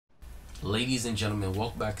Ladies and gentlemen,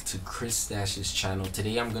 welcome back to Chris Dash's channel.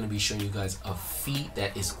 Today I'm going to be showing you guys a feat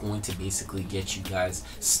that is going to basically get you guys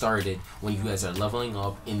started when you guys are leveling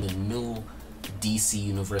up in the new DC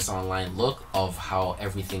Universe Online look of how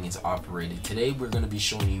everything is operated. Today we're going to be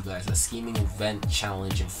showing you guys a scheming event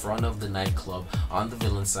challenge in front of the nightclub on the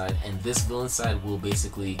villain side, and this villain side will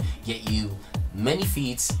basically get you many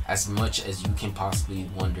feats as much as you can possibly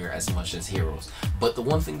wonder, as much as heroes. But the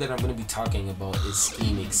one thing that I'm going to be talking about is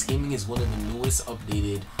scheming. Scheming is one of the newest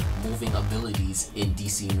updated moving abilities in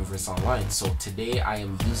DC Universe Online. So today I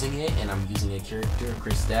am using it, and I'm using a character,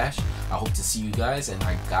 Chris Dash. I hope to see you guys, and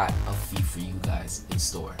I got a feat for you guys in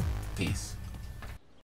store. Peace.